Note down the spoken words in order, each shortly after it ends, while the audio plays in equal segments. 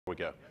We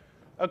go.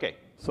 Okay,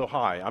 so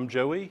hi, I'm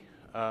Joey.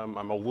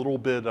 I'm a little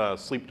bit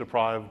sleep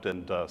deprived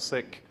and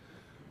sick,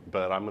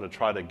 but I'm going to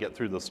try to get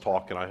through this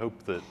talk, and I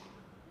hope that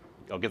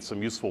I'll get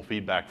some useful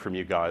feedback from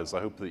you guys. I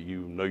hope that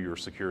you know your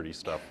security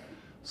stuff.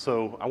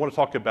 So I want to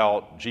talk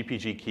about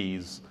GPG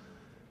keys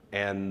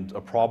and a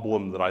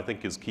problem that I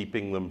think is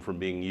keeping them from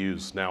being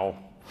used. Now,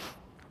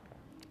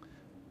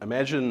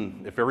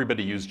 imagine if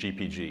everybody used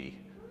GPG,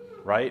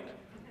 right?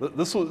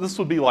 This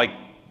would be like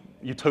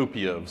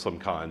utopia of some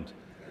kind.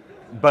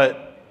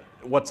 But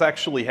what's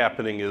actually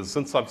happening is,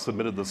 since I've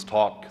submitted this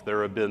talk,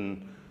 there have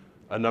been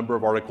a number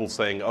of articles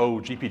saying, oh,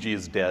 GPG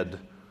is dead.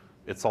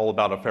 It's all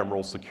about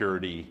ephemeral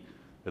security.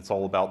 It's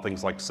all about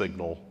things like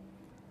Signal.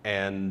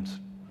 And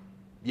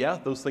yeah,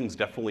 those things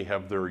definitely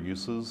have their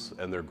uses,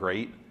 and they're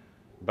great.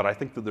 But I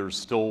think that there's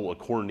still a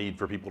core need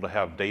for people to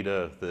have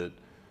data that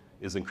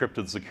is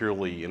encrypted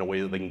securely in a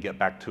way that they can get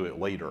back to it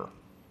later.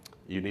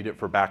 You need it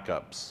for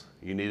backups.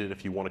 You need it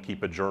if you want to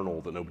keep a journal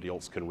that nobody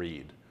else can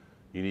read.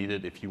 You need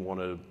it if you want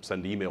to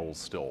send emails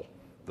still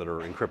that are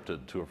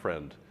encrypted to a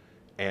friend.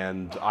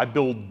 And I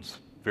build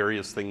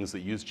various things that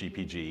use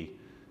GPG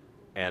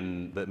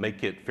and that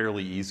make it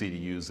fairly easy to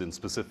use in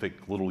specific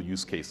little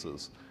use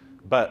cases.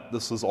 But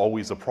this is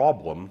always a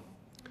problem.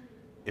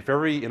 If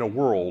in a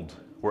world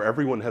where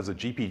everyone has a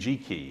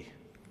GPG key,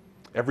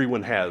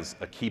 everyone has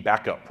a key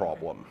backup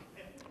problem,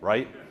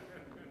 right?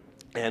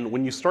 And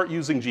when you start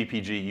using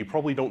GPG, you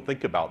probably don't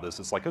think about this.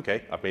 It's like,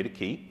 okay, I've made a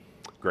key.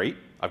 Great,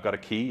 I've got a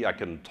key, I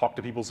can talk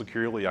to people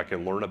securely, I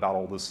can learn about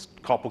all this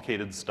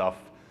complicated stuff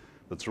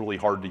that's really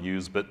hard to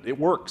use, but it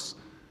works.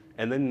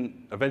 And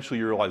then eventually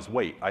you realize,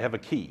 wait, I have a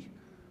key.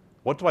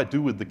 What do I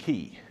do with the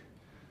key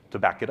to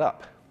back it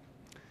up?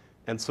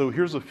 And so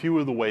here's a few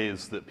of the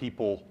ways that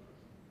people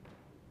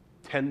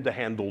tend to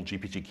handle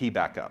GPG key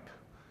backup.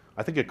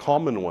 I think a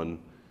common one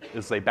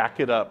is they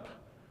back up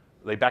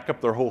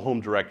their whole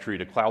home directory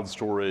to cloud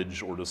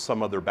storage or to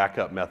some other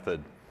backup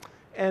method.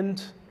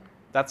 And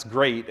that's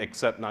great,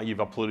 except now you've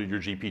uploaded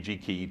your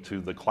GPG key to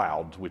the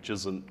cloud, which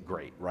isn't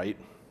great, right?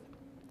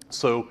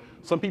 So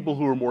some people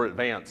who are more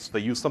advanced,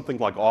 they use something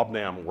like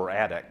Obnam or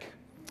Attic,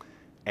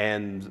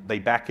 and they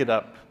back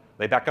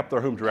up their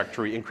home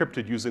directory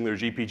encrypted using their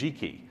GPG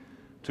key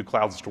to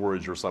cloud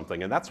storage or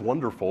something. And that's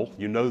wonderful.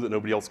 You know that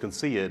nobody else can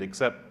see it,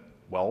 except,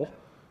 well,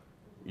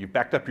 you've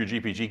backed up your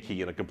GPG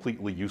key in a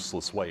completely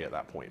useless way at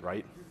that point,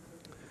 right?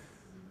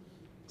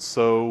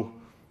 So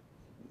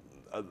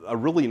a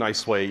really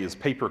nice way is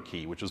paper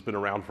key, which has been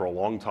around for a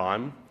long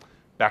time.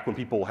 Back when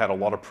people had a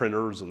lot of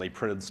printers and they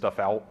printed stuff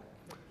out,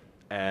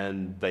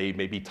 and they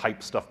maybe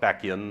typed stuff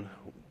back in,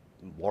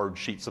 large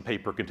sheets of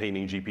paper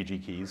containing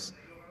GPG keys.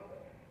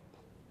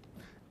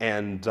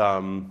 And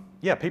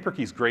yeah, paper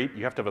key's great.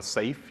 You have to have a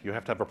safe, you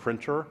have to have a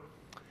printer,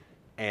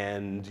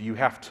 and you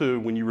have to,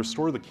 when you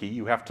restore the key,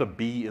 you have to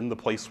be in the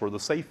place where the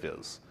safe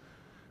is.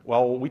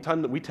 Well, we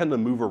tend to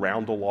move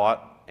around a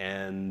lot,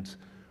 and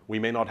we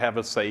may not have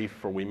a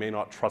safe, or we may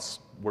not trust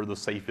where the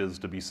safe is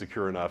to be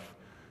secure enough.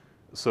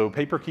 So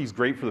paper key is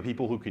great for the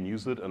people who can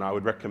use it, and I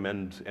would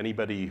recommend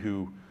anybody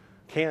who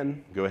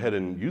can go ahead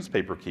and use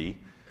paper key,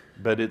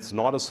 but it's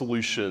not a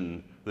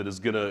solution that is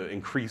going to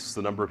increase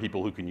the number of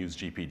people who can use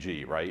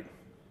GPG, right?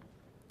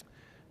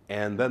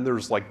 And then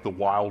there's like the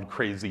wild,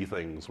 crazy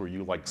things where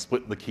you like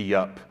split the key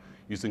up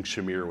using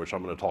Shamir, which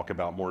I'm going to talk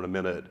about more in a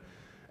minute.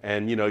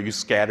 And you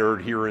scatter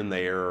it here and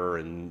there,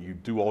 and you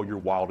do all your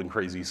wild and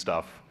crazy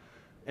stuff.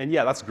 And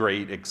yeah, that's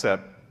great,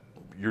 except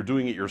you're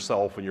doing it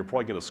yourself, and you're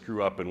probably going to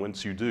screw up, and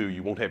once you do,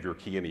 you won't have your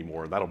key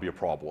anymore, and that'll be a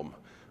problem.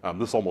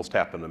 This almost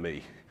happened to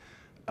me.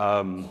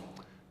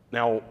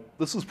 Now,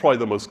 this is probably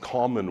the most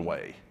common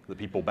way that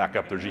people back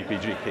up their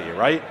GPG key,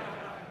 right?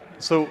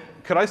 So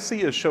could I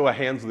see a show of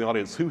hands in the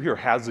audience who here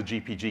has a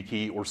GPG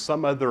key or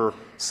some other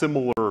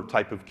similar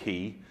type of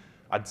key?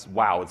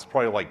 Wow, it's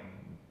probably like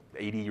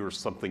 80 or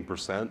something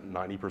percent,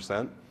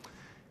 90%.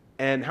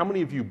 And how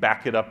many of you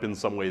back it up in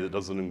some way that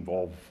doesn't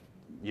involve?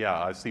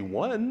 Yeah, I see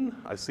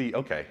one. I see,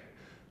 okay,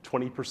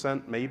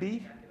 20%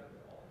 maybe?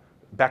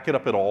 Back it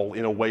up at all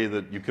in a way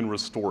that you can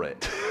restore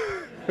it.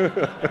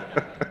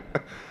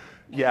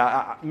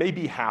 Yeah,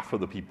 maybe half of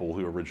the people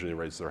who originally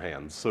raised their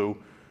hands. So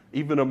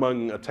even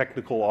among a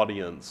technical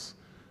audience,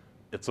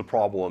 it's a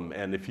problem.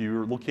 And if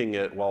you're looking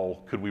at,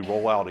 well, could we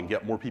roll out and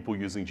get more people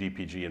using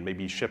GPG and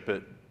maybe ship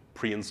it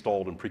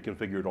pre-installed and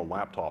pre-configured on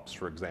laptops,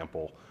 for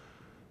example?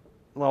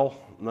 Well,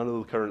 none of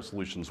the current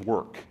solutions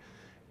work.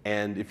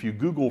 And if you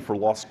Google for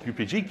lost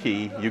GPG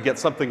key, you get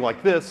something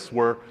like this,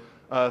 where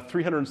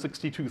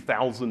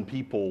 362,000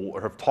 people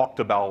have talked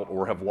about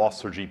or have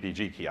lost their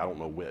GPG key. I don't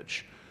know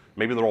which.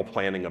 Maybe they're all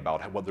planning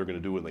about what they're going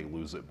to do when they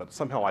lose it, but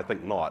somehow I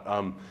think not.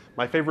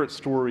 My favorite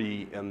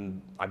story,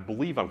 and I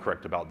believe I'm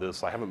correct about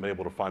this, I haven't been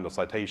able to find a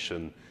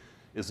citation,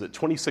 is that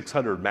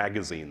 2600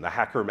 magazine, the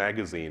hacker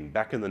magazine,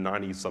 back in the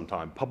 90s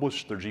sometime,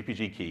 published their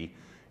GPG key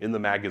in the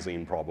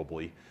magazine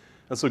probably.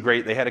 And so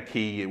great, they had a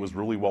key, it was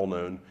really well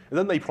known, and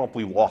then they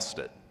promptly lost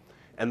it.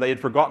 And they had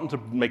forgotten to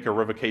make a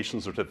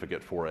revocation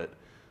certificate for it.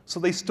 So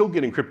they still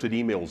get encrypted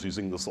emails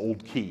using this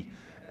old key.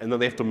 and then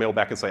they have to mail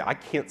back and say, I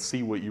can't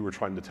see what you were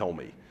trying to tell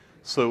me.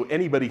 So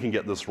anybody can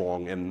get this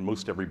wrong, and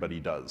most everybody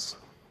does.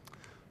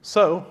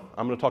 So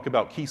I'm going to talk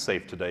about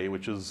Keysafe today,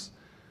 which is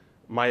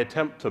my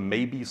attempt to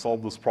maybe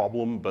solve this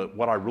problem, but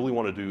what I really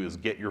want to do is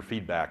get your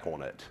feedback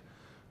on it.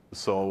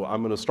 So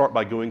I'm going to start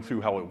by going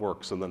through how it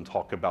works and then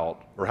talk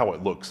about, or how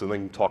it looks, and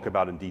then talk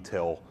about in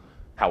detail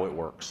how it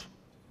works.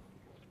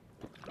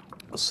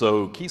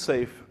 So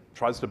Keysafe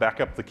tries to back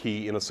up the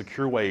key in a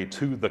secure way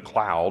to the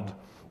cloud,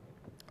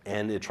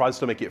 and it tries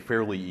to make it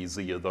fairly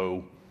easy,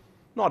 although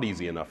not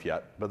easy enough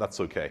yet, but that's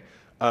okay.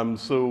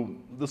 So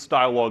this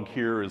dialog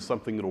here is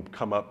something that'll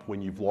come up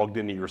when you've logged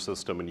into your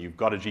system and you've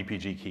got a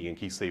GPG key and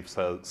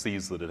Keysafe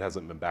sees that it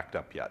hasn't been backed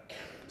up yet.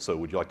 So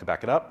would you like to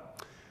back it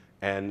up?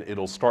 And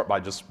it'll start by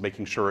just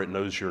making sure it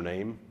knows your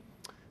name.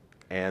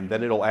 And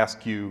then it'll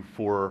ask you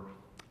for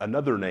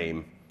another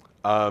name,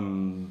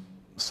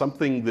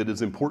 something that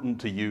is important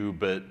to you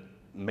but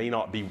may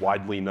not be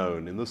widely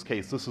known. In this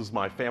case, this is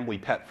my family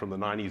pet from the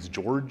 90s,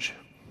 George.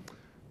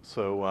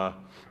 So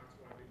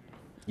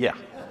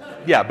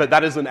yeah, but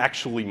that isn't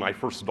actually my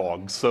first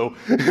dog. So,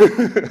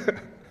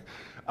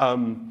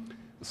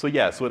 so it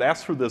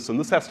asks for this, and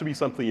this has to be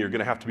something you're going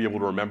to have to be able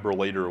to remember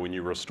later when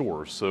you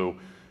restore. So,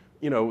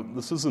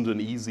 this isn't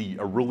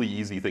a really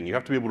easy thing. You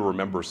have to be able to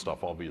remember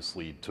stuff,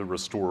 obviously, to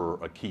restore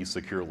a key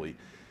securely.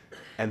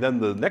 And then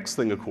the next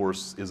thing, of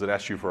course, is it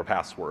asks you for a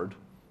password.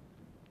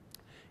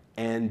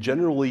 And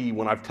generally,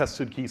 when I've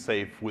tested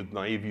Keysafe with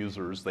naive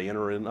users, they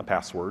enter in a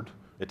password.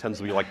 It tends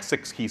to be like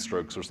 6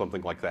 keystrokes or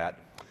something like that.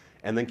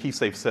 And then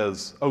Keysafe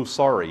says, oh,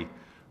 sorry,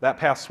 that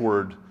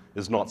password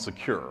is not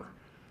secure.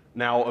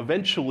 Now,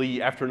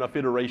 eventually, after enough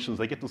iterations,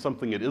 they get to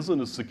something that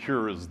isn't as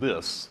secure as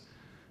this.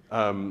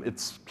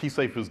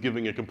 Keysafe is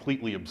giving a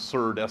completely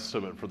absurd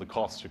estimate for the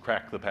cost to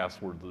crack the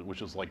password,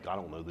 which is like, I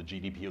don't know, the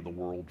GDP of the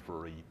world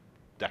for a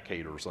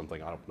decade or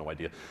something. I have no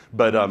idea.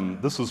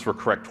 But this is for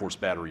correct horse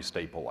battery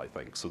staple, I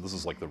think. So this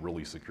is like the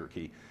really secure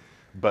key.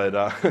 But,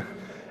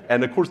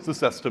 and of course,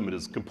 this estimate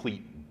is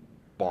complete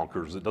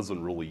bonkers.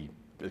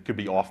 It could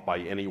be off by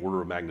any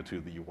order of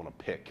magnitude that you want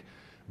to pick.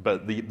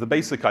 But the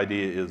basic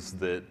idea is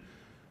that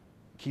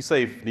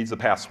Keysafe needs a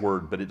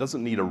password, but it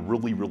doesn't need a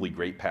really, really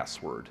great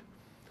password.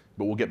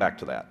 But we'll get back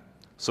to that.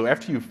 So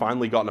after you've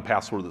finally gotten a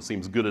password that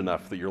seems good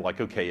enough that you're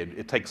like, okay,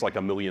 it takes like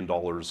 $1 million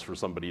for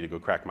somebody to go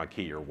crack my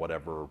key or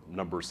whatever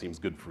number seems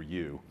good for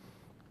you,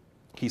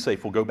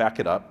 Keysafe will go back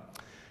it up.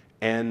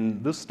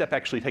 And this step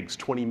actually takes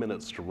 20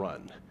 minutes to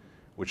run,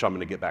 which I'm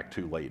going to get back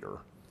to later.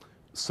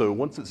 So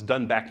once it's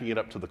done backing it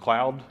up to the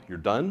cloud, you're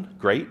done,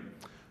 great.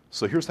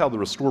 So here's how the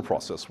restore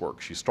process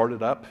works. You start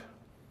it up,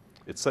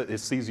 it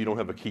sees you don't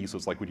have a key, so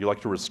it's like, would you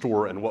like to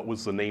restore, and what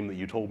was the name that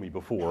you told me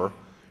before?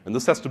 And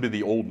this has to be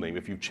the old name.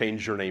 If you've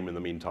changed your name in the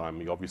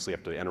meantime, you obviously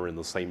have to enter in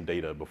the same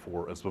data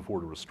as before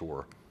to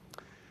restore.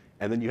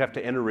 And then you have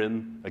to enter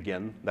in,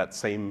 again, that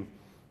same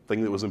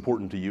thing that was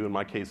important to you, in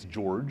my case,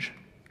 George,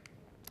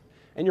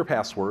 and your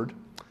password.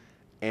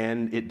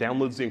 And it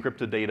downloads the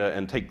encrypted data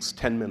and takes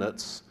 10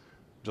 minutes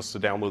just to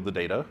download the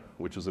data,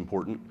 which is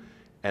important.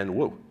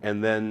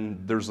 And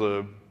then there's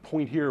a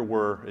point here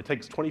where it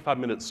takes 25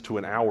 minutes to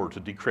an hour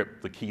to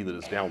decrypt the key that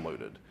is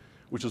downloaded,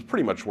 which is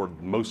pretty much where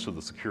most of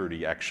the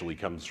security actually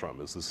comes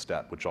from, is this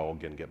step, which I'll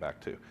again get back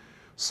to.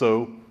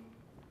 So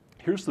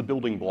here's the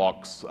building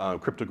blocks,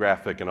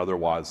 cryptographic and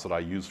otherwise, that I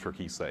use for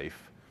Keysafe.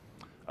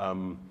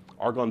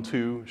 Argon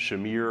 2,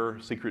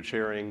 Shamir, Secret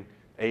Sharing,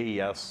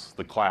 AES,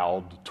 the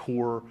cloud,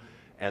 Tor,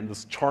 and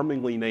this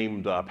charmingly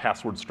named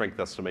password strength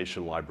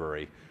estimation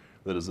library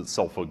that is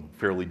itself a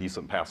fairly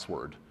decent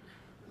password.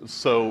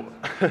 So,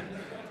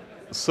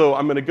 so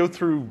I'm going to go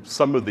through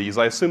some of these.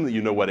 I assume that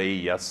you know what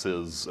AES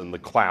is and the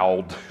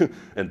cloud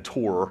and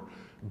Tor,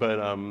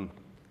 but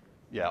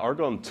yeah,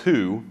 Argon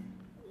 2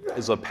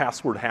 is a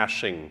password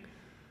hashing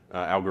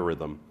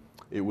algorithm.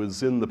 It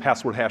was in the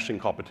password hashing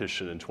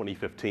competition in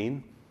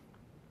 2015,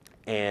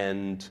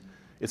 and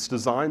it's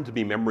designed to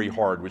be memory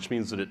hard, which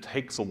means that it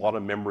takes a lot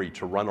of memory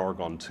to run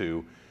Argon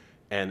 2,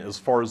 and as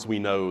far as we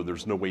know,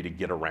 there's no way to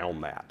get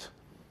around that.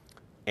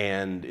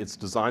 And it's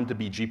designed to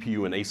be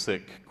GPU and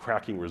ASIC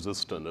cracking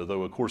resistant,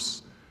 although of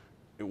course,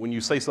 when you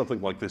say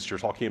something like this, you're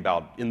talking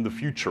about in the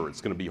future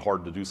it's going to be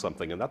hard to do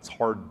something, and that's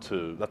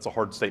a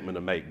hard statement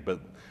to make, but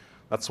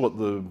that's what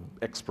the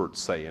experts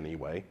say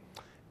anyway.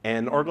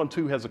 And Argon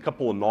 2 has a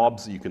couple of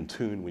knobs that you can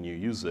tune when you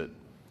use it,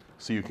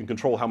 so you can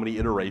control how many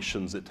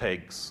iterations it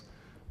takes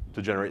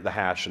to generate the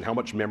hash and how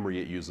much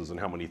memory it uses and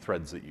how many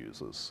threads it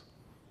uses.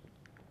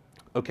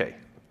 Okay,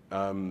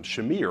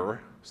 Shamir,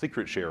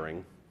 Secret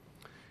Sharing,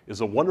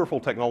 is a wonderful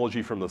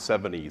technology from the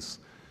 70s,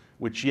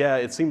 which, yeah,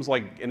 it seems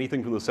like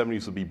anything from the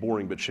 70s would be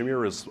boring, but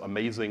Shamir is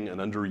amazing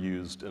and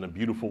underused and a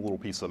beautiful little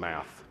piece of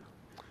math,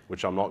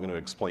 which I'm not going to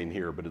explain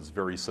here, but it's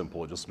very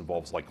simple. It just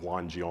involves like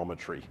line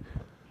geometry.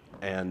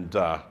 And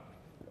the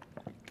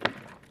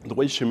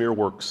way Shamir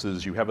works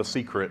is you have a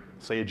secret,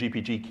 say a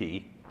GPG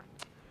key.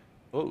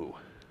 Oh,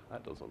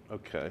 that doesn't,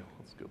 okay,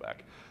 let's go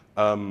back.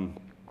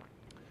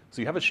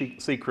 So you have a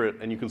secret,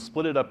 and you can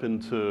split it up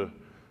into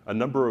a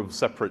number of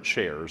separate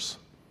shares.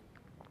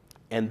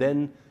 And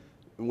then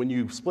when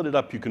you split it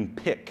up, you can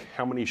pick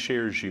how many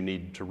shares you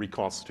need to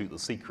reconstitute the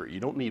secret. You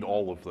don't need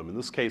all of them. In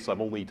this case,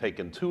 I've only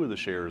taken 2 of the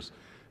shares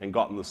and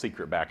gotten the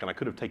secret back, and I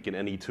could have taken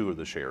any 2 of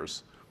the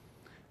shares.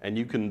 And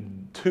you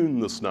can tune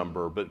this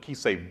number, but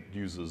Keysafe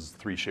uses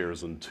 3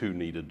 shares and 2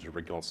 needed to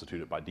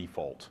reconstitute it by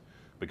default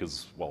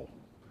because, well,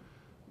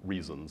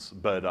 reasons.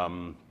 But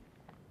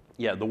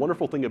yeah, the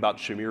wonderful thing about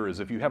Shamir is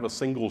if you have a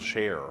single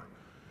share,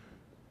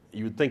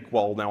 you would think,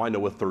 well, now I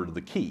know 1/3 of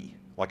the key.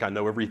 Like I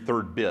know every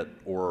 3rd bit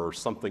or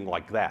something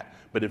like that.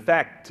 But in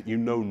fact, you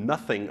know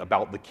nothing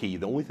about the key.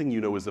 The only thing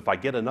you know is if I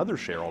get another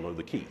share, I'll know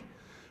the key.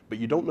 But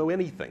you don't know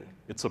anything.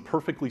 It's a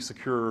perfectly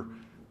secure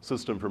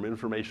system from an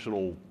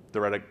informational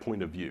theoretic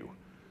point of view.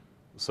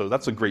 So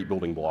that's a great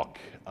building block.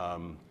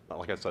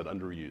 Like I said,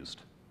 underused.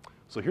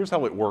 So here's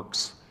how it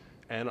works.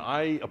 And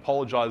I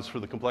apologize for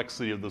the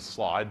complexity of this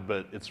slide,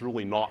 but it's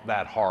really not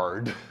that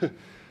hard.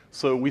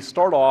 So we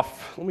start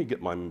off, let me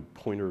get my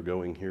pointer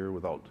going here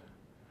without,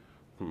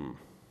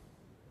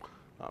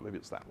 maybe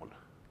it's that one.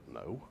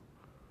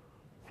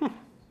 No.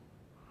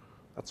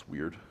 That's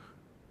weird.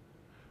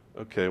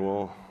 Okay,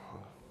 well,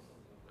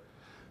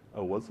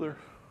 oh, was there?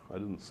 I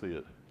didn't see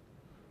it.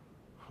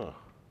 Huh.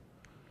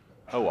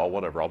 Oh, well,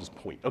 whatever, I'll just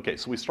point. Okay,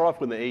 so we start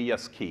off with the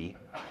AES key,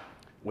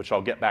 which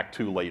I'll get back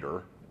to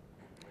later.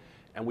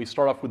 And we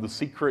start off with the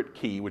secret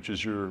key, which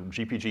is your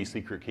GPG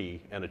secret key,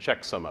 and a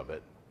checksum of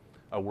it.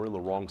 Oh, we're on the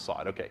wrong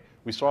side. Okay,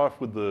 we start off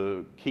with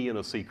the key and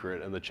a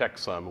secret and the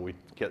checksum, and we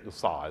get the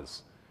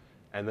size.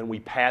 And then we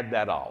pad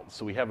that out.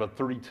 So we have a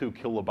 32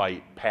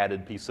 kilobyte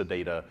padded piece of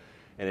data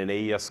and an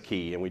AES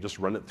key, and we just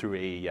run it through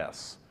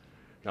AES.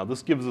 Now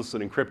this gives us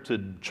an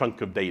encrypted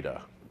chunk of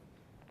data.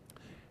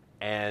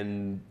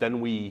 And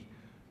then we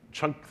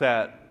chunk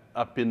that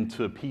up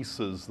into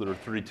pieces that are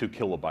 32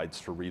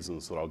 kilobytes for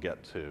reasons that I'll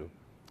get to.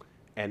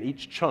 And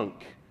each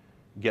chunk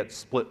gets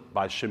split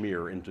by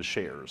Shamir into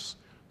shares.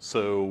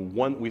 So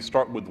we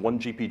start with 1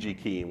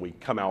 GPG key and we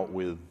come out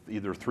with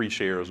either 3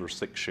 shares or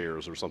 6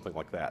 shares or something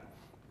like that.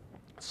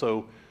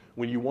 So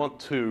when you want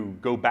to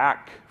go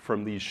back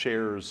from these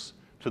shares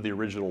to the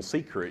original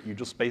secret, you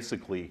just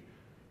basically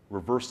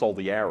reverse all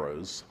the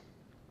arrows.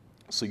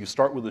 So you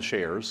start with the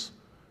shares,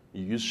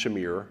 you use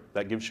Shamir,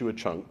 that gives you a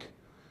chunk.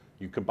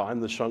 You combine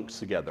the chunks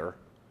together,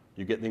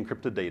 you get the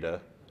encrypted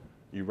data,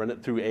 you run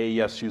it through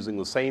AES using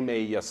the same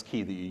AES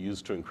key that you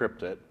used to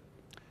encrypt it,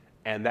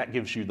 and that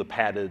gives you the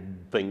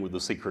padded thing with the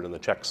secret and the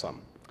checksum.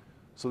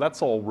 So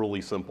that's all really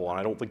simple, and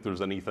I don't think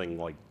there's anything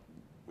like,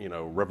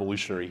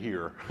 revolutionary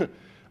here.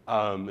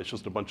 It's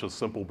just a bunch of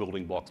simple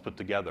building blocks put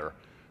together.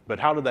 But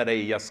how did that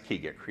AES key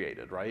get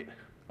created, right?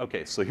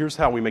 Okay, so here's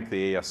how we make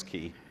the AES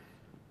key.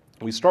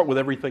 We start with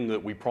everything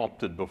that we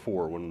prompted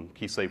before when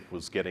Keysafe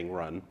was getting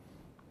run.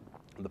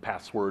 The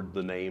password,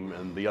 the name,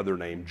 and the other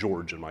name,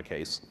 George in my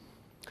case.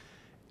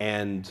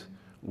 And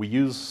we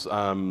use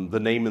the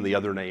name and the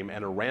other name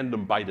and a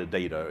random byte of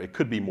data. It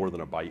could be more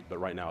than a byte, but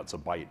right now it's a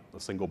byte, a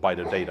single byte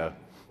of data.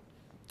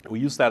 We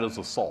use that as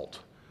a salt.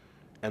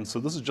 And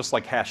so this is just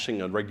like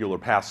hashing a regular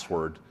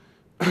password,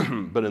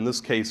 but in this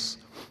case,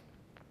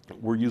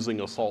 we're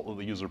using a salt that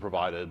the user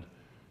provided,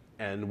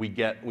 and we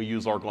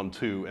use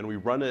Argon2, and we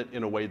run it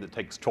in a way that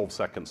takes 12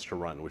 seconds to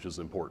run, which is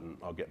important.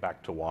 I'll get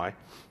back to why.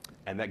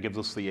 And that gives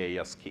us the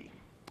AES key,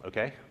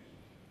 okay?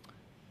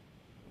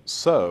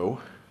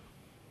 So,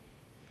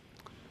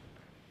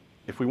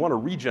 if we want to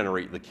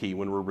regenerate the key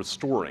when we're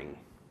restoring,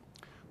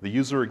 the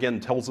user again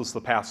tells us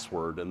the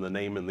password and the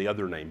name and the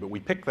other name, but we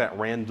pick that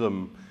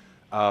random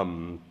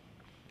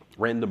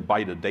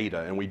byte of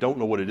data, and we don't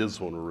know what it is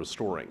when we're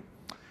restoring.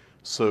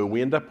 So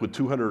we end up with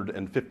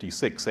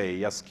 256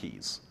 AES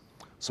keys.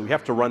 So we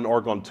have to run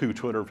Argon2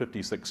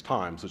 256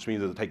 times, which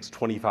means that it takes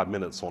 25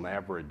 minutes on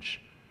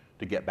average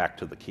to get back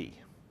to the key.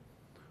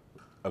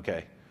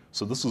 Okay,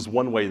 so this is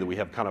one way that we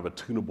have kind of a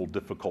tunable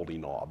difficulty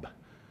knob.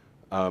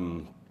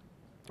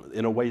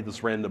 In a way,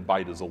 this random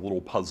byte is a little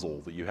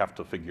puzzle that you have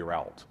to figure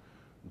out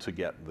to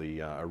get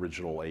the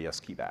original AES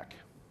key back,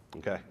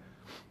 okay?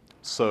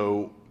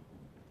 So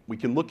we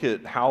can look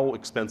at how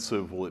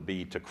expensive will it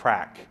be to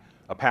crack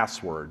a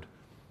password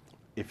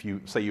if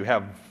you say you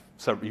have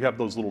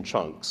those little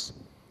chunks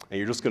and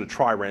you're just going to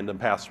try random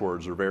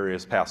passwords or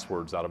various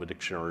passwords out of a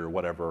dictionary or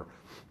whatever.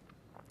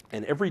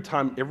 And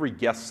every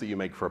guess that you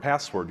make for a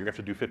password, you have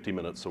to do 50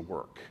 minutes of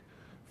work,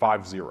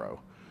 50.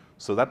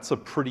 So that's a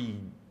pretty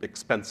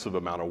expensive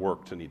amount of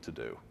work to need to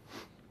do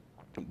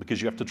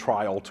because you have to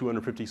try all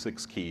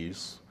 256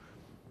 keys.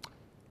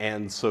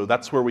 And so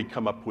that's where we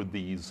come up with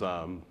these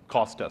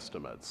cost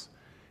estimates.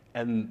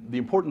 And the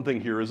important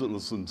thing here isn't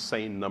this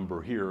insane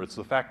number here, it's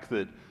the fact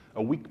that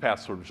a weak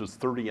password, which is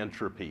 30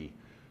 entropy,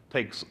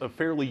 takes a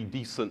fairly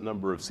decent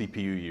number of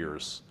CPU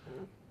years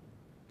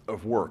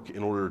of work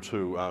in order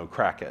to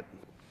crack it.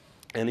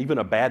 And even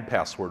a bad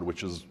password,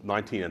 which is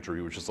 19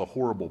 entropy, which is a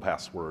horrible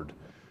password,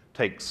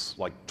 takes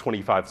like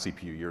 25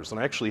 CPU years. And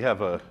I actually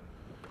have a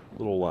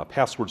little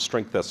password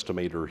strength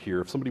estimator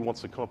here. If somebody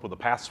wants to come up with a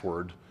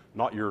password,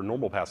 not your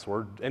normal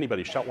password,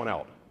 anybody shout one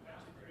out.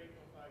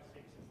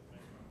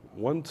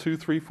 1, 2,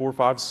 3, 4,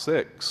 5,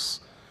 6.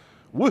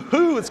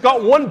 Woohoo, it's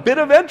got 1 bit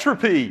of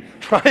entropy.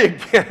 Try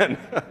again.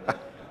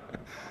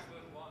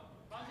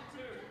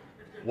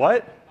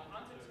 What?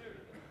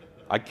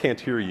 I can't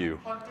hear you.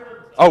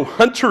 Oh,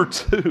 Hunter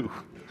 2.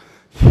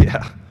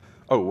 Yeah.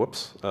 Oh,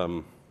 whoops.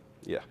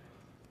 Yeah.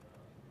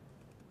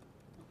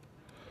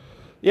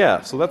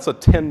 Yeah, so that's a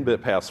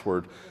 10-bit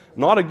password.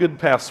 Not a good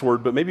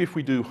password, but maybe if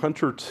we do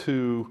Hunter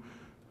 2,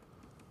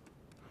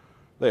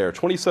 there,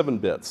 27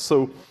 bits.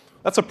 So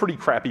that's a pretty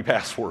crappy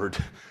password.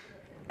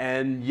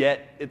 And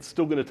yet, it's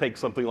still going to take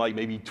something like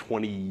maybe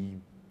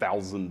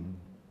 20,000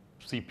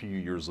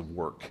 CPU years of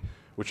work,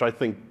 which I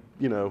think,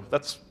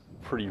 that's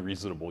pretty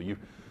reasonable.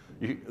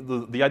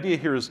 The idea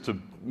here is to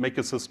make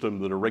a system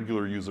that a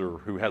regular user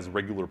who has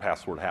regular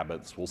password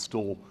habits will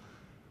still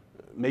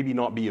maybe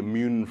not be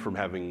immune from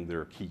having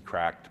their key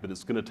cracked, but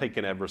it's going to take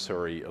an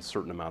adversary a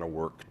certain amount of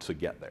work to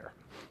get there.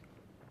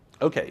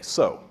 Okay,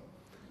 so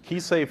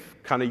Keysafe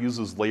kind of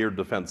uses layered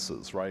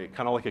defenses, right?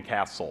 Kind of like a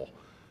castle.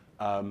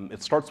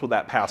 It starts with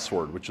that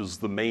password, which is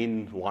the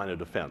main line of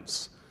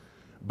defense.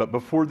 But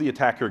before the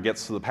attacker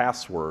gets to the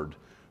password,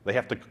 they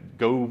have to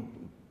go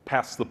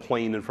past the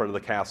plane in front of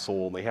the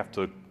castle, and they have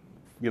to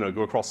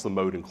go across the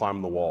moat and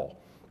climb the wall.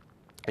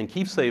 And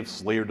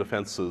Keysafe's layered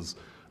defenses,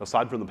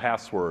 aside from the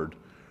password,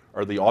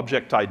 are the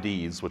object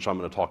IDs, which I'm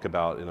going to talk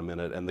about in a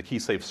minute, and the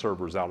Keysafe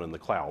servers out in the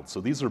cloud. So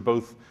these are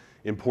both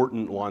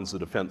important lines of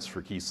defense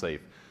for Keysafe.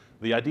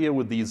 The idea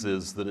with these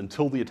is that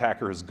until the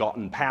attacker has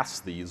gotten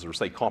past these, or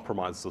say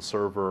compromised the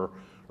server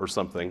or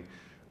something,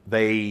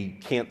 they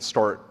can't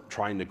start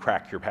trying to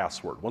crack your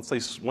password.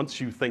 Once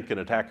you think an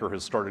attacker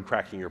has started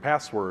cracking your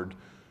password,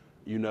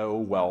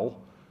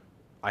 well,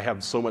 I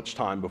have so much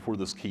time before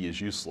this key is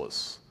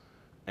useless.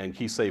 And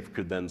Keysafe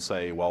could then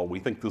say, well, we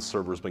think this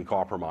server's been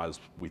compromised.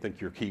 We think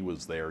your key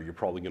was there. You're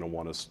probably going to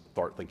want to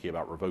start thinking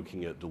about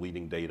revoking it,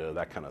 deleting data,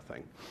 that kind of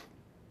thing.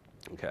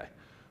 Okay,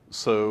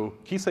 so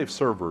Keysafe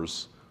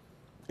servers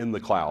in the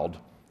cloud,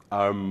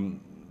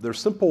 they're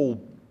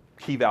simple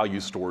key value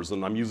stores,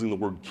 and I'm using the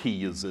word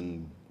key as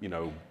in,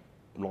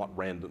 not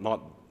random,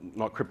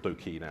 not crypto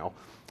key now.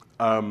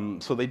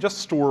 So they just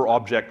store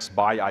objects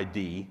by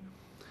ID,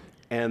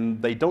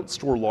 and they don't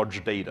store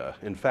large data.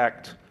 In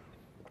fact,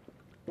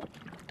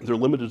 they're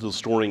limited to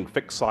storing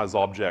fixed size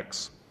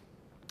objects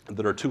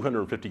that are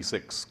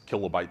 256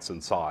 kilobytes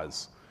in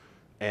size.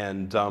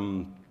 And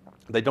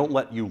they don't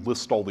let you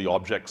list all the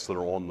objects that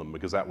are on them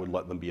because that would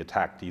let them be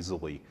attacked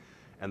easily.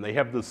 And they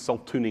have this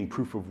self-tuning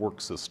proof of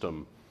work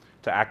system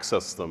to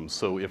access them.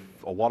 So if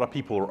a lot of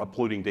people are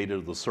uploading data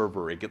to the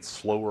server, it gets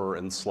slower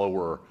and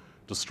slower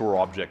to store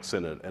objects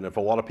in it. And if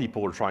a lot of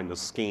people are trying to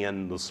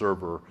scan the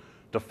server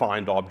to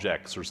find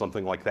objects or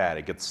something like that,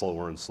 it gets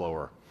slower and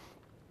slower.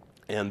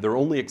 And they're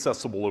only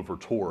accessible over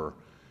Tor,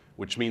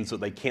 which means that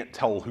they can't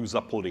tell who's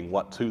uploading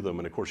what to them.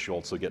 And of course, you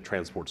also get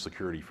transport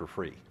security for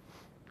free.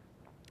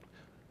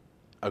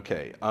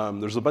 Okay,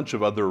 there's a bunch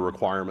of other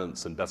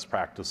requirements and best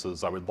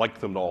practices. I would like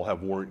them to all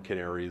have warrant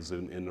canaries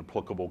in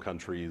applicable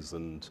countries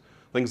and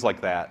things like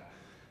that.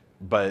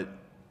 But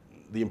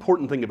the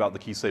important thing about the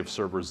Keysafe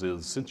servers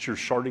is since you're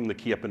sharding the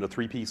key up into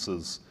 3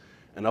 pieces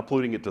and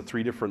uploading it to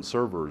 3 different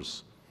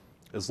servers,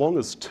 as long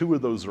as 2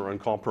 of those are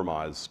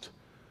uncompromised,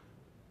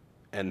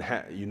 and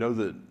you know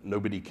that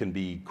nobody can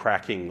be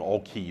cracking all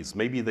keys.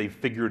 Maybe they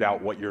figured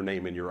out what your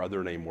name and your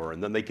other name were,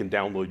 and then they can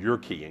download your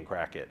key and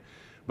crack it.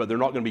 But they're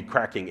not going to be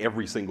cracking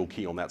every single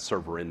key on that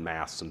server en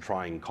masse and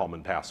trying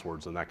common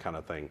passwords and that kind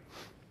of thing.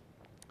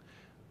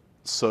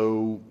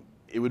 So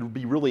it would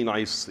be really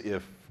nice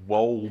if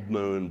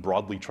well-known,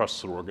 broadly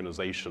trusted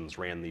organizations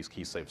ran these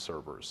Keysafe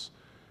servers,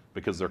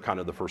 because they're kind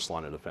of the first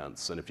line of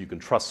defense. And if you can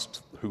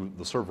trust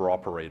the server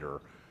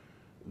operator,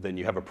 then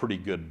you have a pretty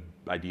good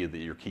idea that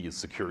your key is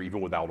secure even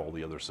without all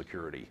the other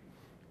security.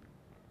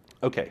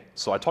 Okay,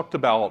 so I talked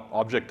about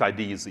object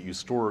IDs that you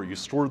store. You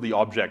store the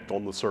object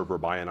on the server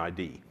by an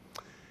ID.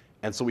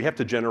 And so we have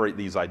to generate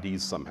these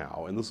IDs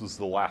somehow. And this is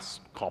the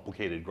last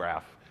complicated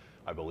graph,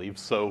 I believe.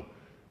 So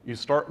you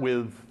start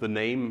with the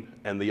name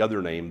and the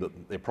other name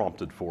that they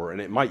prompted for.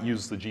 And it might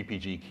use the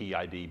GPG key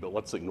ID, but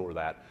let's ignore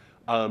that.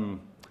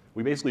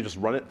 We basically just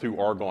run it through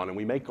Argonne, and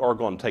we make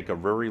Argonne take a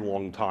very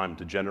long time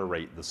to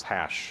generate this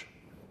hash,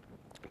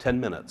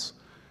 10 minutes.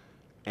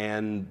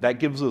 And that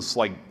gives us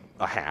like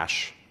a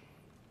hash.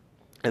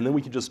 And then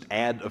we can just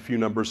add a few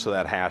numbers to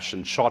that hash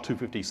and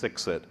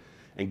SHA-256 it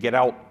and get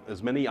out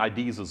as many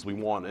IDs as we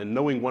want. And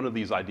knowing one of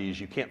these IDs,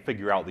 you can't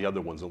figure out the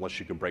other ones unless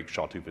you can break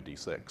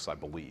SHA-256, I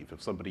believe.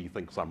 If somebody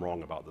thinks I'm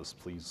wrong about this,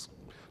 please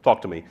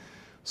talk to me.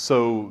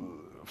 So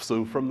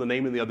from the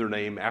name and the other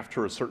name,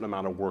 after a certain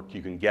amount of work,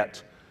 you can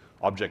get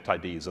object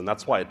IDs. And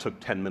that's why it took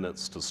 10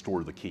 minutes to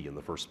store the key in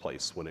the first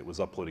place when it was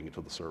uploading it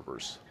to the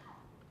servers.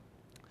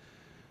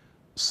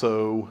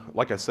 So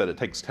like I said, it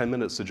takes 10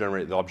 minutes to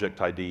generate the object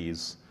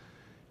IDs.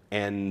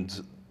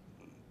 And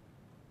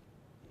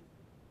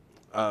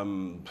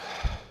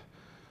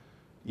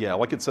yeah,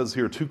 like it says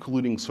here, 2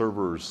 colluding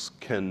servers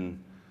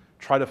can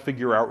try to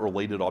figure out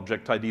related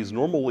object IDs.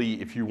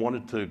 Normally, if you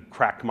wanted to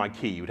crack my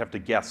key, you'd have to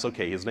guess,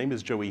 okay, his name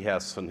is Joey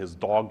Hess, and his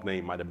dog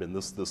name might have been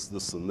this, this,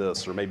 this, and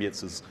this, or maybe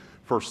it's his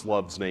first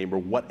love's name or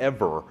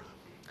whatever.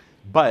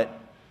 But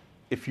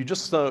if you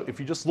just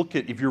look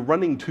at, if you're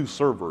running two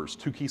servers,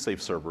 two Keysafe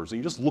servers, and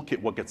you just look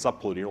at what gets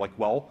uploaded, you're like,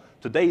 well,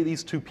 today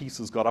these two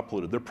pieces got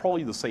uploaded. They're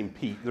probably the same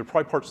key. They're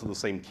probably parts of the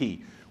same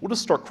key. We'll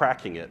just start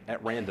cracking it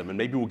at random, and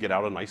maybe we'll get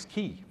out a nice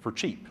key for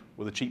cheap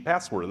with a cheap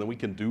password, and then we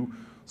can do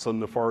some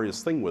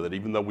nefarious thing with it,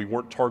 even though we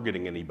weren't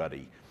targeting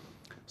anybody.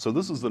 So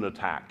this is an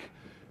attack.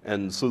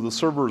 And so the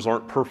servers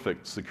aren't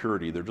perfect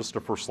security. They're just a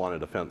first line of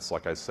defense,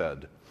 like I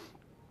said.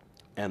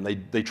 And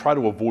they try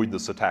to avoid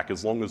this attack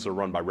as long as they're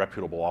run by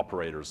reputable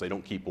operators. They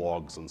don't keep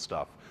logs and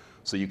stuff.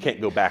 So you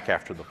can't go back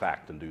after the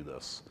fact and do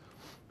this.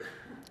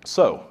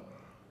 So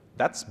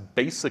that's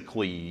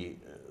basically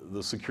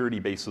the security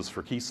basis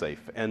for Keysafe.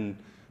 And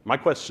my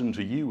question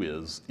to you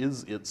is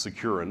it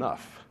secure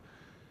enough?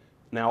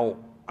 Now,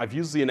 I've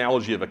used the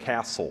analogy of a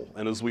castle.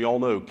 And as we all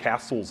know,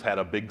 castles had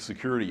a big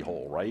security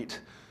hole, right?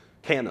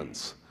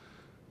 Cannons.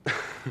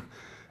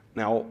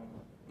 Now,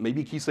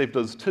 maybe Keysafe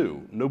does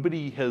too.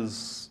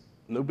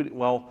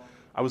 Well,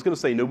 I was going to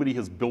say nobody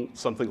has built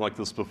something like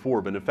this before,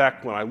 but in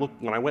fact, when I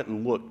went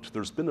and looked,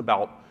 there's been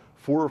about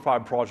 4 or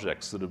 5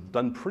 projects that have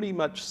done pretty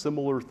much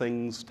similar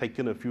things,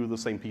 taken a few of the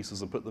same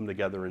pieces and put them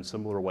together in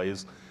similar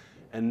ways,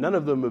 and none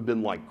of them have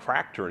been like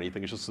cracked or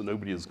anything. It's just that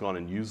nobody has gone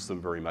and used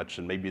them very much,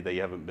 and maybe they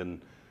haven't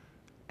been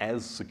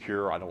as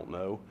secure. I don't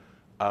know.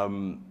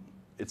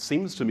 It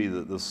seems to me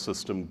that this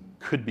system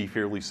could be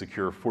fairly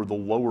secure for the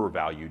lower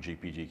value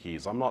GPG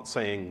keys. I'm not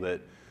saying that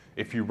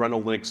if you run a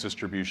Linux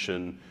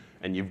distribution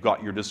and you've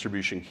got your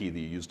distribution key that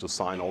you use to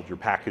sign all of your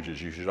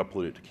packages, you should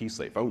upload it to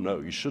Keysafe. Oh no,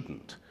 you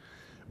shouldn't.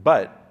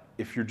 But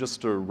if you're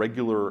just a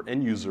regular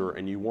end user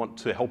and you want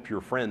to help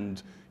your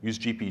friend use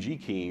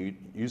GPG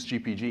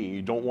and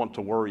you don't want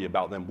to worry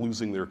about them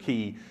losing their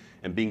key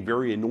and being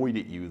very annoyed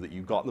at you that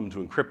you got them to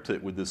encrypt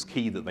it with this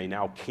key that they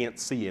now can't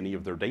see any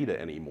of their data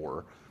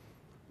anymore,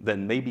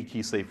 then maybe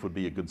Keysafe would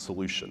be a good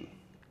solution.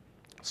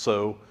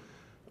 So,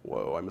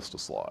 whoa, I missed a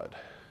slide.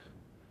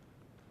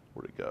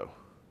 Where'd it go?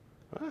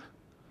 Huh?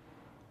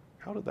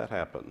 How did that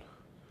happen?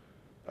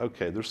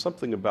 Okay, there's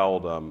something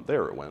about,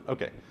 there it went,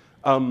 okay.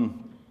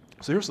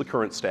 So here's the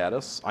current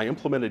status. I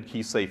implemented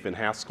Keysafe in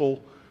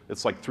Haskell.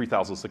 It's like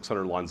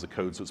 3,600 lines of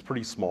code, so it's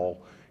pretty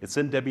small. It's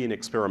in Debian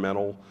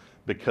Experimental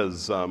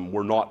because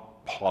we're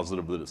not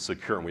positive that it's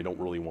secure and we don't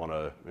really want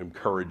to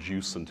encourage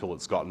use until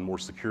it's gotten more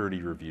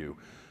security review.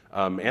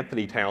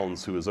 Anthony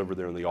Towns, who is over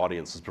there in the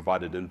audience, has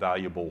provided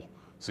invaluable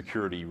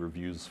security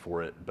reviews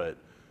for it, but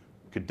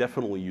could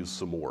definitely use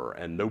some more,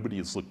 and nobody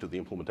has looked at the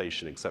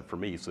implementation except for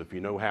me. So if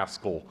you know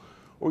Haskell,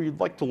 or you'd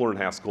like to learn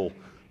Haskell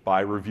by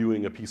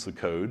reviewing a piece of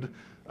code,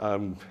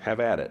 have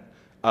at it.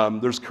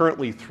 There's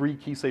currently 3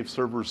 Keysafe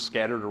servers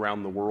scattered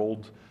around the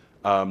world.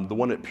 The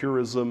one at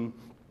Purism,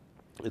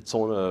 it's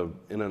on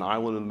in an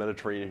island in the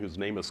Mediterranean whose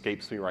name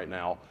escapes me right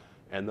now.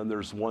 And then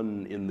there's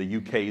one in the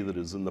UK that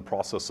is in the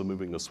process of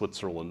moving to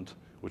Switzerland,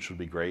 which would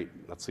be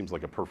great. That seems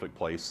like a perfect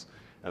place.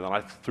 And then I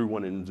threw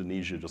one in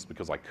Indonesia just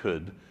because I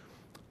could.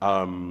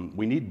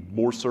 We need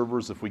more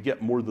servers. If we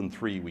get more than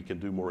 3, we can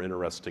do more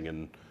interesting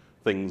and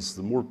things.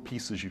 The more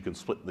pieces you can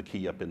split the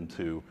key up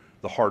into,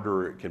 the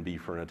harder it can be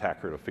for an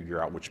attacker to figure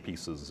out which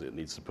pieces it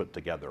needs to put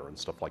together and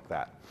stuff like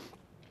that.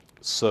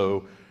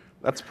 So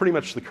that's pretty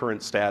much the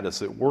current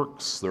status. It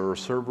works. There are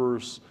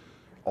servers.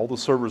 All the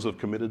servers have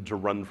committed to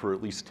run for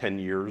at least 10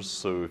 years.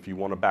 So if you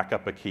want to back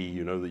up a key,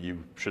 you know that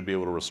you should be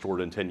able to restore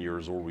it in 10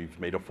 years, or we've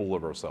made a fool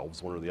of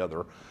ourselves, one or the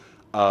other.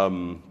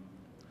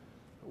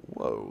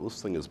 Whoa,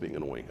 this thing is being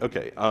annoying.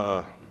 Okay.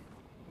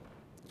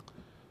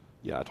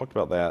 Yeah, I talked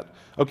about that.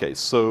 Okay,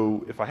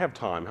 so if I have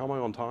time, how am I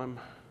on time?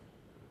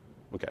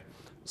 Okay,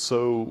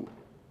 so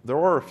there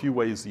are a few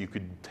ways that you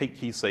could take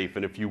Keysafe,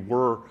 and if you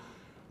were,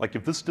 like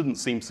if this didn't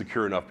seem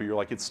secure enough, but you're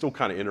like, it's still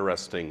kind of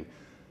interesting,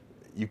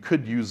 you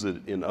could use it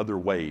in other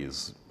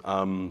ways.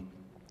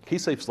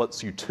 Keysafe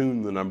lets you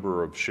tune the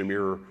number of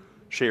Shamir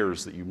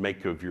shares that you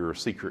make of your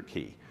secret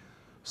key.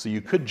 So you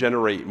could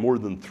generate more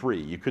than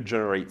 3, you could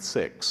generate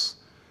 6,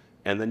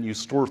 and then you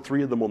store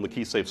 3 of them on the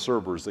Keysafe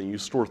servers, and you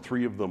store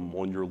 3 of them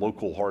on your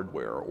local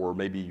hardware, or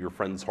maybe your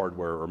friend's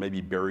hardware, or maybe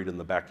buried in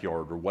the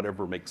backyard, or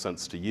whatever makes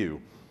sense to you.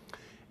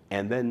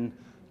 And then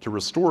to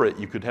restore it,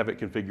 you could have it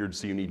configured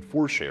so you need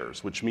 4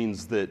 shares, which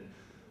means that,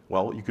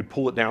 well, you could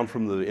pull it down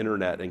from the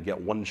internet and get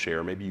 1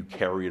 share. Maybe you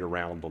carry it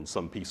around on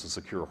some piece of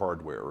secure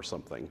hardware or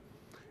something.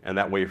 And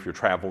that way, if you're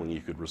traveling, you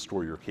could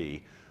restore your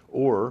key.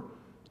 Or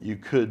you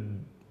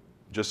could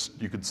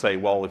say,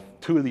 well, if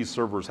 2 of these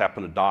servers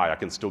happen to die, I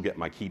can still get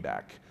my key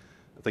back,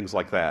 things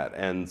like that.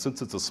 And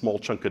since it's a small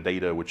chunk of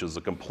data, which is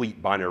a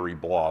complete binary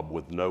blob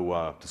with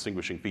no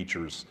distinguishing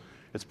features,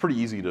 it's pretty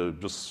easy to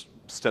just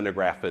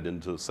stenograph it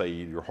into, say,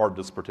 your hard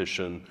disk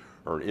partition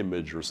or an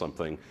image or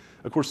something.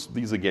 Of course,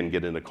 these again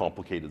get into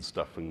complicated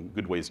stuff and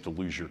good ways to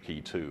lose your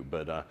key too,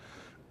 but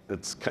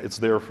it's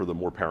there for the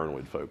more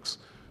paranoid folks.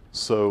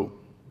 So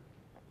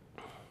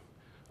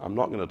I'm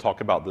not going to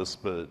talk about this,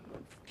 but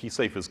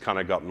Keysafe has kind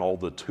of gotten all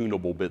the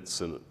tunable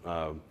bits and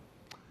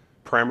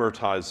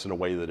parameterized in a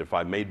way that if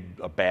I made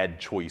a bad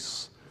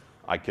choice,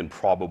 I can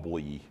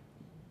probably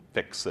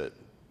fix it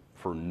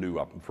for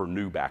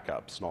new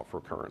backups, not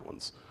for current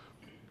ones.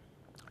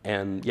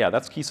 And yeah,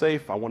 that's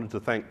Keysafe. I wanted to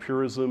thank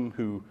Purism,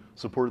 who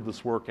supported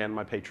this work, and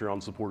my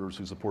Patreon supporters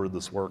who supported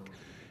this work.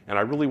 And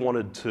I really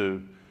wanted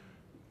to,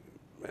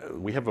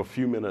 we have a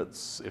few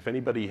minutes. If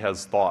anybody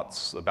has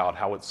thoughts about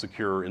how it's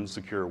secure,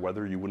 insecure,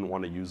 whether you wouldn't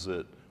want to use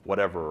it,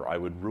 whatever, I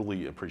would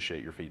really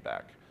appreciate your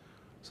feedback.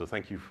 So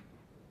thank you.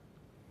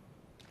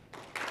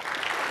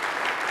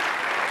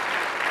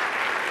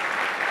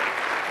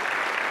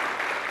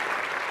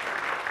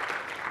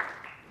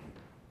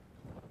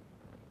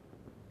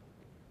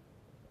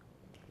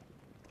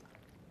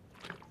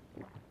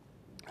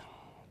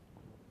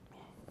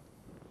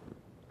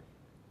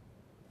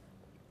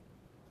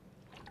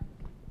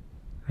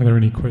 Are there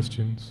any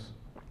questions?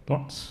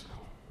 Thoughts?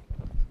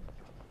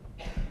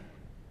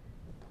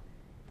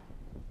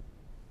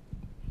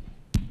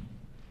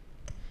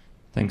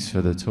 Thanks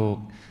for the talk.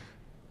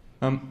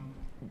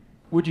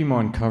 Would you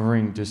mind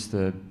covering just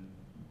the,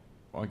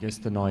 I guess,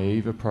 the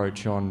naive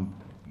approach on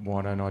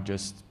why don't I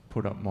just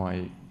put up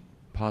my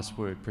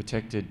password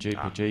protected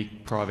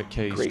GPG private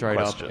key straight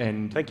question. up,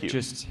 and Thank you.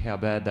 just how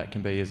bad that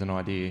can be as an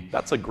idea?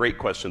 That's a great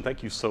question.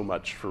 Thank you so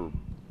much for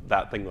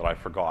that thing that I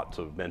forgot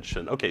to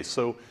mention. Okay,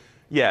 so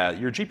yeah,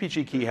 your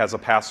GPG key has a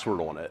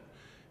password on it,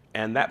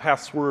 and that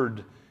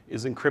password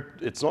is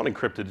encrypted. It's not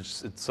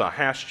encrypted, it's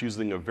hashed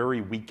using a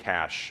very weak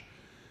hash,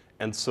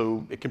 and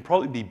so it can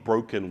probably be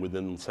broken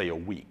within, say, a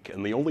week.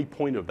 And the only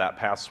point of that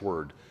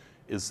password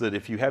is that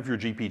if you have your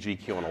GPG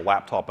key on a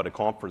laptop at a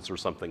conference or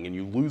something and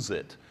you lose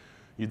it,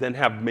 you then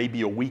have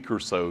maybe a week or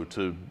so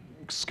to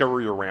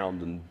scurry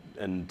around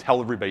and tell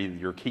everybody that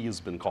your key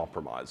has been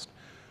compromised.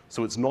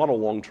 So it's not a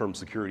long-term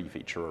security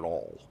feature at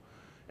all.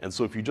 And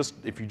so if you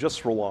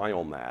just rely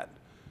on that,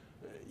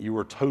 you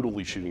are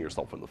totally shooting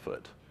yourself in the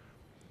foot.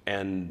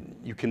 And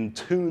you can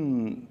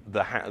tune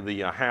the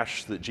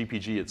hash that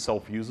GPG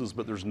itself uses,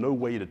 but there's no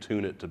way to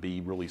tune it to be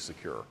really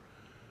secure.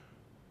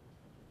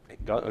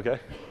 Got it? Okay?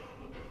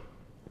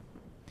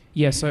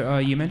 Yeah, so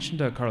you mentioned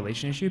a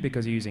correlation issue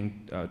because you're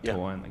using Tor Yeah.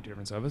 and like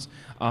different servers.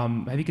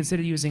 Have you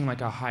considered using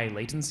like a high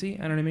latency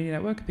anonymity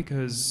network?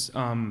 Because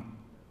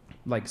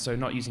like, so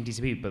not using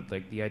TCP, but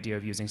like the idea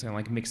of using something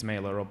like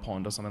Mixmailer or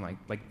Pond or something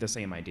like the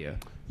same idea.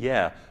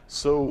 Yeah.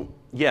 So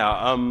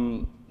yeah,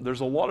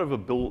 there's a lot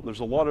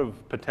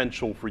of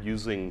potential for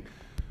using.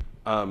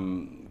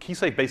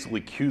 Keysafe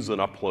basically queues an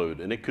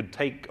upload, and it could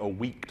take a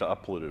week to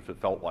upload it if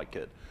it felt like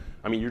it.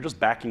 I mean, you're just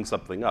backing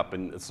something up,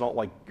 and it's not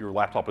like your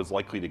laptop is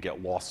likely to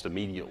get lost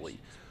immediately.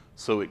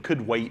 So it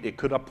could wait. It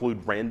could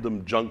upload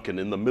random junk, and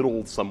in the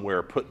middle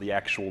somewhere put the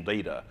actual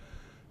data.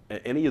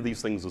 Any of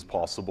these things is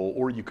possible,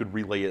 or you could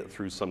relay it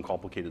through some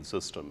complicated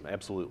system.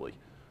 Absolutely.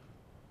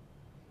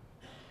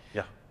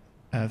 Yeah.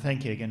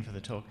 Thank you again for the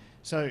talk.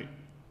 So,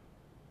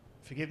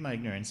 forgive my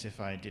ignorance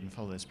if I didn't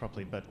follow this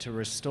properly, but to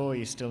restore,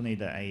 you still need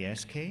the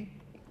AES key?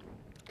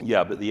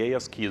 Yeah, but the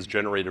AES key is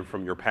generated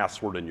from your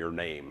password and your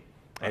name,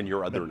 and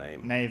your other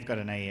name. Now you've got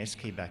an AES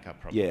key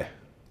backup problem. Yeah.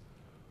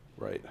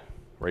 Right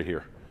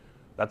here.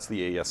 That's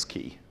the AES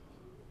key.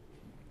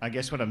 I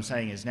guess what I'm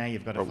saying is now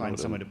you've got to find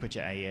somewhere to put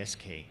your AES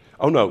key.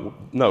 Oh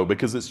no,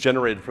 because it's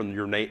generated from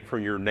your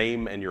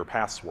name and your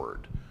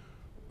password.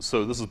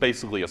 So this is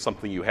basically a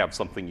something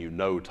you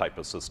know type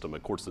of system.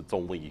 Of course, it's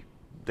only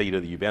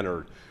data that you've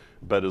entered,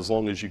 but as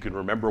long as you can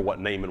remember what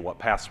name and what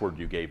password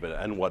you gave it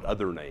and what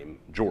other name,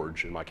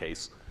 George in my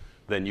case,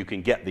 then you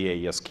can get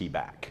the AES key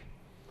back.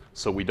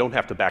 So we don't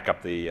have to back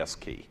up the AES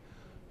key.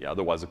 Yeah,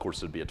 otherwise, of course,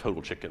 it'd be a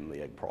total chicken and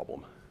the egg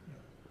problem.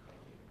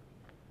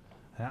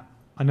 Yeah.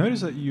 I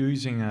noticed that you're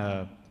using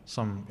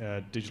some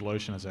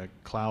DigitalOcean as a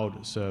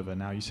cloud server.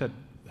 Now, you said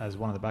as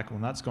one of the backup,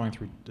 and that's going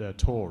through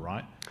Tor,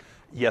 right?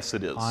 Yes,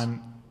 it is.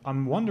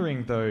 I'm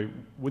wondering, though,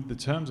 with the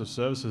terms of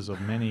services of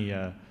many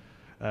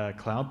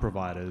cloud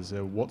providers,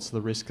 what's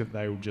the risk that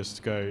they will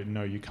just go,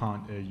 no, you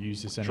can't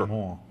use this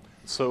anymore?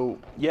 So,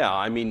 yeah,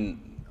 I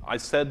mean, I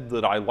said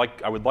that I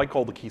would like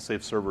all the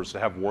Keysafe servers to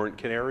have warrant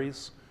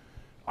canaries.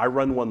 I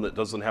run one that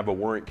doesn't have a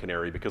warrant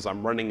canary because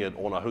I'm running it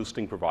on a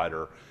hosting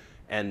provider,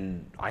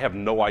 and I have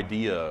no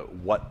idea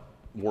what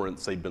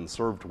warrants they've been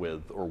served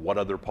with or what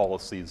other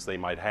policies they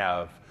might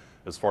have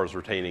as far as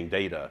retaining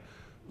data.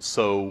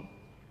 So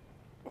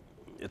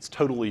it's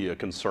totally a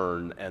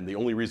concern, and the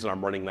only reason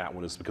I'm running that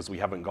one is because we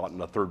haven't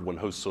gotten a third one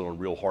hosted on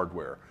real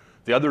hardware.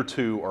 The other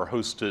two are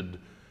hosted,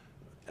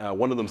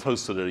 one of them's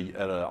hosted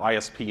at an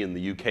ISP in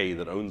the UK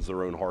that owns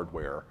their own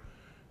hardware,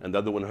 and the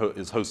other one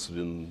is hosted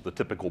in the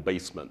typical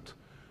basement.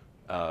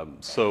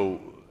 So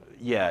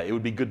yeah, it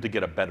would be good to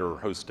get a better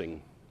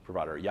hosting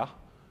provider. Yeah?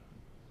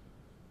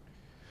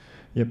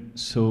 Yep,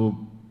 so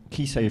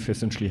Keysafe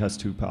essentially has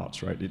two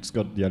parts, right? It's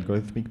got the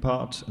algorithmic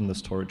part and the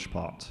storage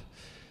part.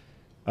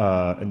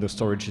 And the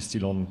storage is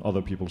still on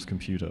other people's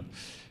computer.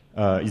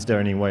 Is there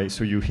any way,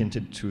 so you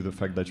hinted to the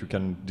fact that you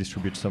can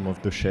distribute some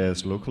of the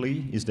shares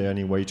locally. Is there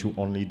any way to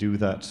only do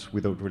that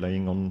without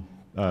relying on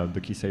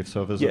the Keysafe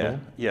servers at all?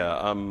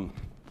 Yeah,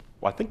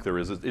 well, I think there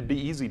is. It'd be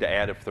easy to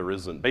add if there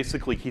isn't.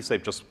 Basically,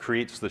 Keysafe just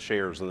creates the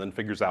shares and then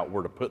figures out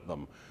where to put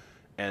them.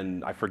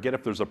 And I forget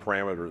if there's a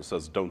parameter that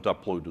says don't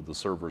upload to the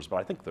servers, but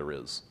I think there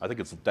is. I think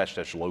it's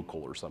 --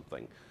 local or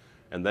something.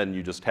 And then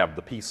you just have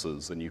the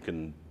pieces and you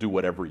can do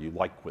whatever you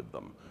like with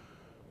them.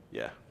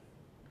 Yeah.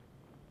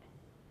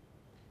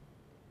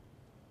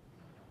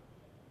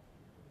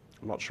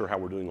 I'm not sure how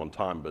we're doing on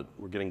time, but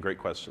we're getting great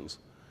questions.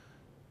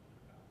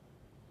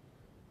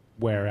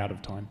 We're out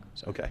of time.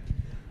 So. Okay.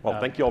 Well,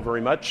 thank you all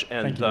very much.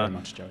 And thank you very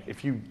much, Joey.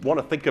 If you want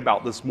to think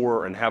about this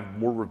more and have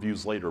more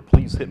reviews later,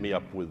 please hit me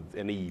up with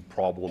any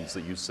problems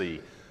that you see.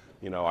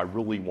 You know, I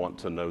really want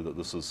to know that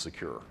this is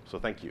secure. So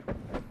thank you.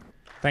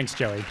 Thanks,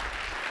 Joey.